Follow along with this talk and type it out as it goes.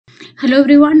Hello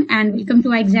everyone and welcome to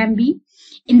iExam.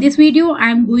 In this video, I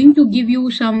am going to give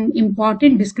you some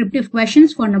important descriptive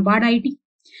questions for NABARD IT.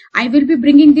 I will be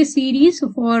bringing this series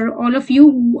for all of you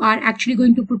who are actually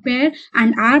going to prepare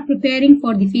and are preparing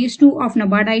for the phase 2 of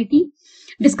NABARD IT.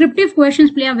 Descriptive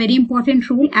questions play a very important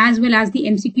role as well as the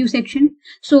MCQ section.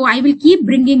 So I will keep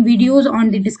bringing videos on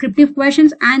the descriptive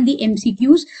questions and the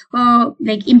MCQs,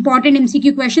 like important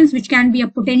MCQ questions, which can be a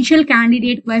potential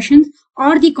candidate questions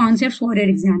or the concepts for your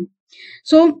exam.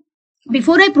 So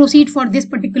before I proceed for this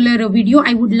particular video,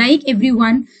 I would like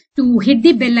everyone to hit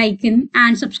the bell icon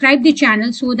and subscribe the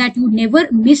channel so that you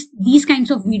never miss these kinds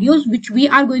of videos which we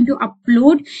are going to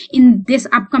upload in this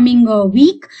upcoming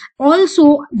week.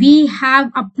 Also, we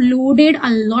have uploaded a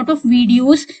lot of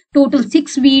videos, total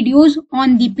 6 videos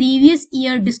on the previous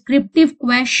year descriptive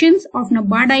questions of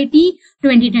NABARD IT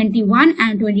 2021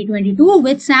 and 2022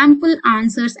 with sample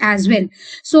answers as well.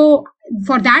 So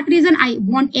for that reason, I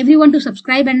want everyone to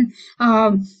subscribe and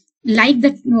like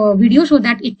the video so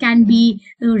that it can be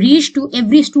reached to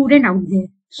every student out there.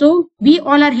 So we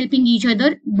all are helping each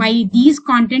other by these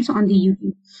contents on the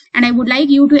YouTube. And I would like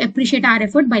you to appreciate our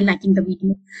effort by liking the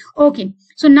video. Okay,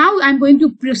 so now I'm going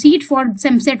to proceed for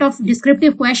some set of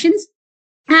descriptive questions.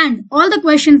 And all the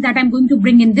questions that I'm going to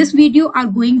bring in this video are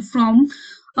going from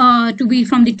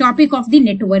the topic of the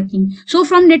networking. So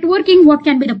from networking, what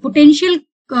can be the potential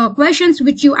questions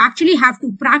which you actually have to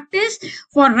practice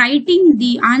for writing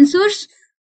the answers?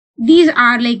 These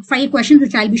are like 5 questions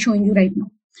which I'll be showing you right now.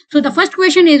 So the first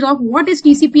question is of what is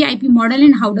TCP/IP model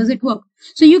and how does it work?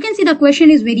 So you can see the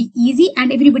question is very easy and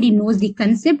everybody knows the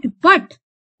concept, but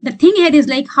the thing here is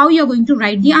like how you're going to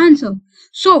write the answer.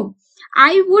 So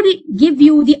I would give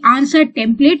you the answer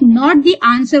template, not the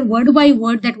answer word by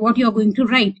word that what you're going to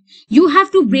write. You have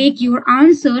to break your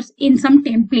answers in some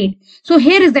template. So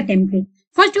here is the template.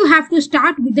 First, you have to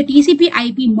start with the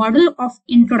TCP/IP model of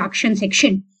introduction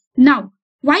section. Now,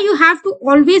 why you have to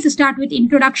always start with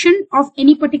introduction of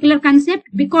any particular concept?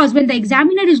 Because when the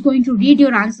examiner is going to read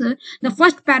your answer, the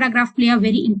first paragraph play a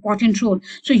very important role.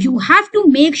 So you have to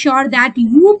make sure that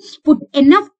you put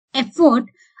enough effort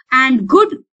and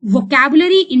good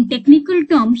vocabulary in technical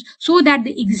terms so that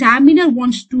the examiner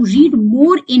wants to read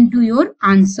more into your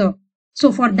answer. So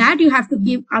for that, you have to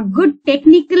give a good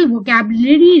technical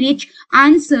vocabulary rich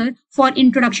answer for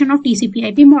introduction of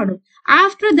TCP/IP model.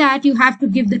 After that, you have to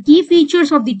give the key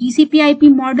features of the TCP/IP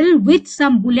model with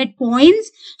some bullet points.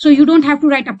 So you don't have to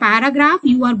write a paragraph.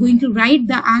 You are going to write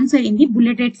the answer in the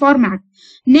bulleted format.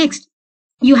 Next,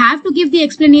 you have to give the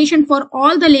explanation for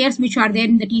all the layers which are there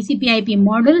in the TCP/IP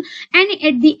model. And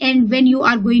at the end, when you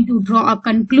are going to draw a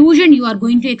conclusion, you are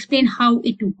going to explain how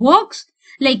it works.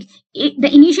 Like the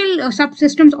initial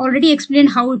subsystems already explained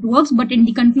how it works, but in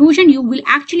the conclusion, you will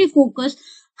actually focus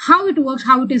how it works,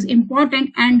 how it is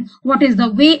important, and what is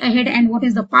the way ahead and what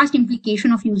is the past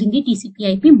implication of using the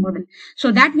TCP/IP model.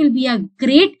 So that will be a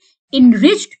great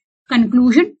enriched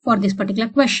conclusion for this particular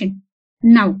question.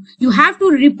 Now, you have to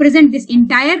represent this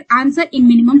entire answer in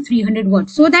minimum 300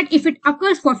 words so that if it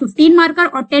occurs for 15 marker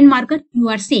or 10 marker, you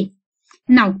are safe.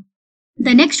 Now,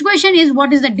 the next question is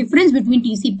what is the difference between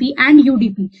TCP and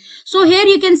UDP? So here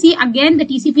you can see again the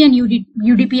TCP and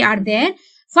UDP are there.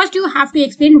 First you have to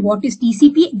explain what is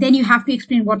TCP, then you have to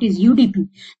explain what is UDP,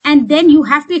 and then you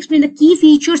have to explain the key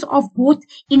features of both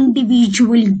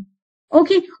individually.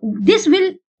 Okay, this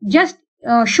will just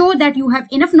show that you have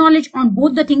enough knowledge on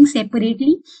both the things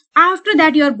separately. After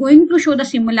that, you are going to show the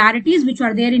similarities which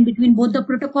are there in between both the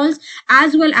protocols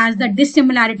as well as the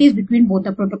dissimilarities between both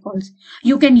the protocols.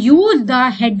 You can use the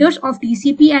headers of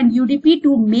TCP and UDP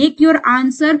to make your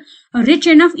answer rich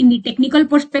enough in the technical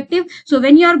perspective. So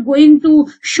when you are going to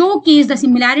showcase the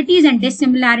similarities and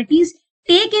dissimilarities,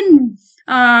 take in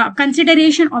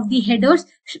consideration of the headers.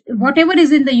 Whatever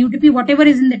is in the UDP, whatever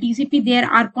is in the TCP, there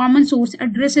are common source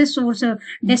addresses, source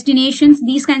destinations.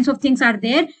 These kinds of things are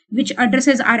there, which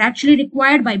addresses are actually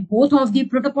required by both of the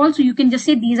protocols. So you can just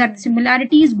say these are the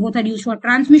similarities, both are used for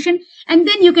transmission, and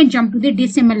then you can jump to the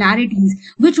dissimilarities,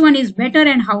 which one is better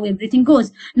and how everything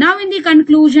goes. Now in the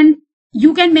conclusion,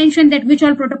 you can mention that which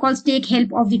all protocols take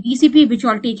help of the TCP, which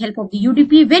all take help of the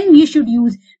UDP, when you should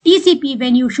use TCP,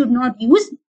 when you should not use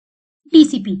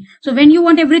TCP. So when you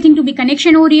want everything to be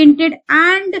connection oriented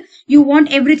and you want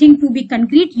everything to be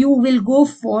concrete, you will go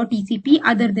for TCP.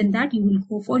 Other than that, you will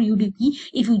go for UDP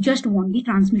if you just want the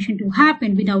transmission to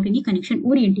happen without any connection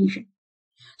orientation.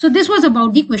 So this was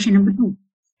about the question number 2.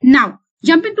 Now,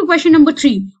 jumping to question number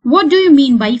 3, what do you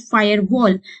mean by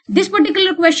firewall? This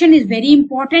particular question is very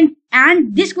important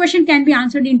and this question can be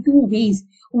answered in 2 ways.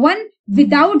 One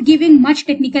without giving much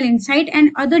technical insight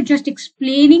and other just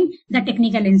explaining the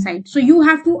technical insight. So you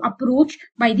have to approach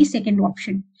by the second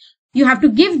option. You have to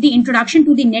give the introduction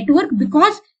to the network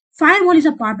because firewall is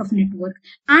a part of network.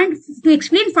 And to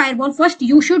explain firewall, first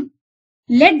you should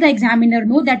let the examiner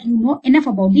know that you know enough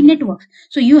about the networks.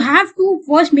 So you have to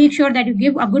first make sure that you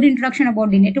give a good introduction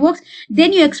about the networks.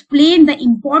 Then you explain the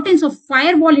importance of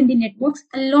firewall in the networks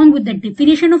along with the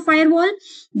definition of firewall.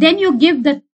 Then you give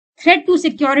the threat to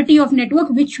security of network,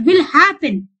 which will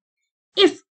happen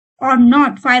if or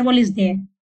not firewall is there.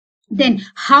 Then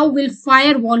how will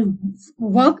firewall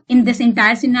work in this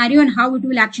entire scenario and how it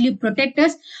will actually protect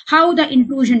us, how the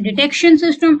intrusion detection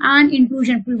system and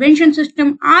intrusion prevention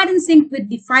system are in sync with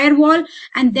the firewall,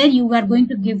 and then you are going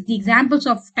to give the examples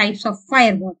of types of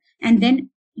firewall, and then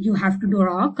you have to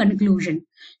draw a conclusion.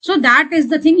 So that is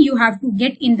the thing you have to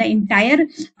get in the entire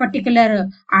particular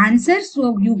answer,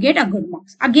 so you get a good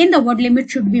marks. Again, the word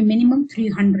limit should be minimum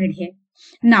 300 here.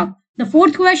 Now the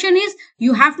fourth question is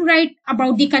you have to write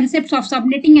about the concepts of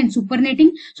subnetting and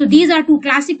supernetting. So these are two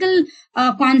classical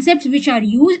concepts which are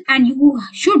used, and you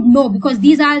should know because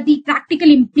these are the practical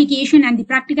implication and the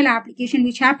practical application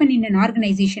which happen in an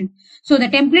organization. So the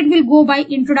template will go by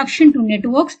introduction to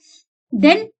networks.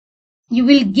 Then you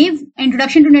will give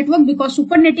introduction to network because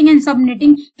supernetting and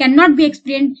subnetting cannot be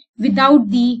explained without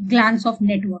the glance of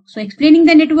network. So explaining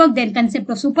the network, then concept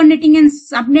of supernetting and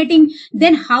subnetting,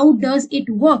 then how does it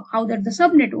work? How does the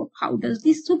subnet work? How does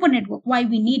the supernet work? Why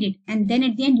we need it? And then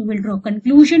at the end, you will draw a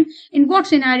conclusion in what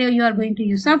scenario you are going to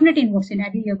use subnet, in what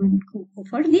scenario you are going to go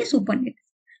for the supernet.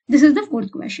 This is the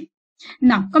fourth question.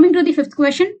 Now coming to the fifth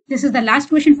question, this is the last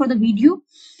question for the video.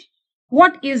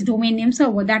 What is domain name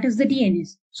server? That is the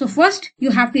DNS. So first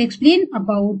you have to explain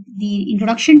about the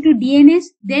introduction to DNS.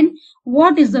 Then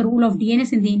what is the role of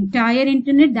DNS in the entire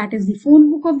internet? That is the phone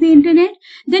book of the internet.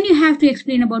 Then you have to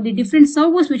explain about the different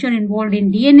servers which are involved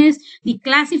in DNS, the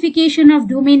classification of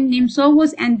domain name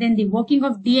servers, and then the working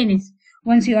of DNS.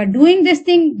 Once you are doing this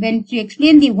thing, when you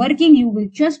explain the working, you will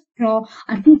just draw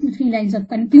a 2 to 3 lines of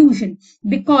conclusion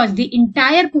because the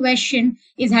entire question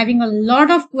is having a lot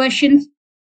of questions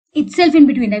itself in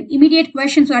between. The immediate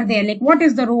questions are there, like what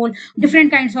is the role,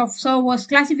 different kinds of servers,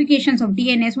 classifications of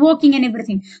DNS, working and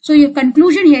everything. So your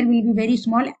conclusion here will be very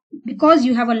small because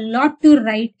you have a lot to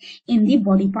write in the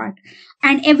body part.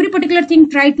 And every particular thing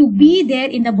try to be there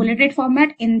in the bulleted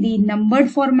format, in the numbered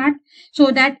format,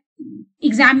 so that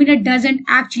examiner doesn't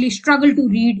actually struggle to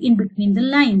read in between the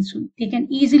lines. So they can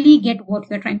easily get what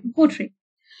you're trying to portray.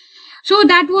 So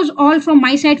that was all from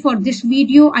my side for this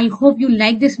video. I hope you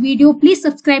like this video. Please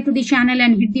subscribe to the channel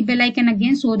and hit the bell icon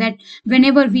again so that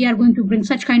whenever we are going to bring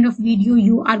such kind of video,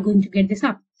 you are going to get this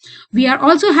up. We are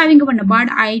also having our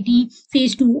NABARD IT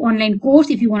Phase 2 online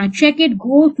course. If you want to check it,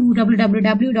 go to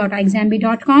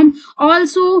www.exambi.com.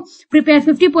 Also, prepare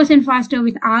 50% faster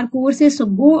with our courses. So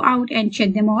go out and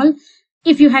check them all.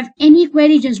 If you have any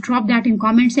query, just drop that in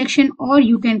comment section, or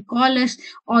you can call us,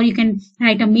 or you can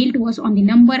write a mail to us on the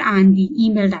number and the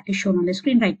email that is shown on the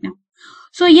screen right now.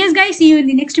 So yes guys, see you in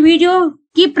the next video.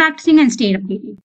 Keep practicing and stay updated.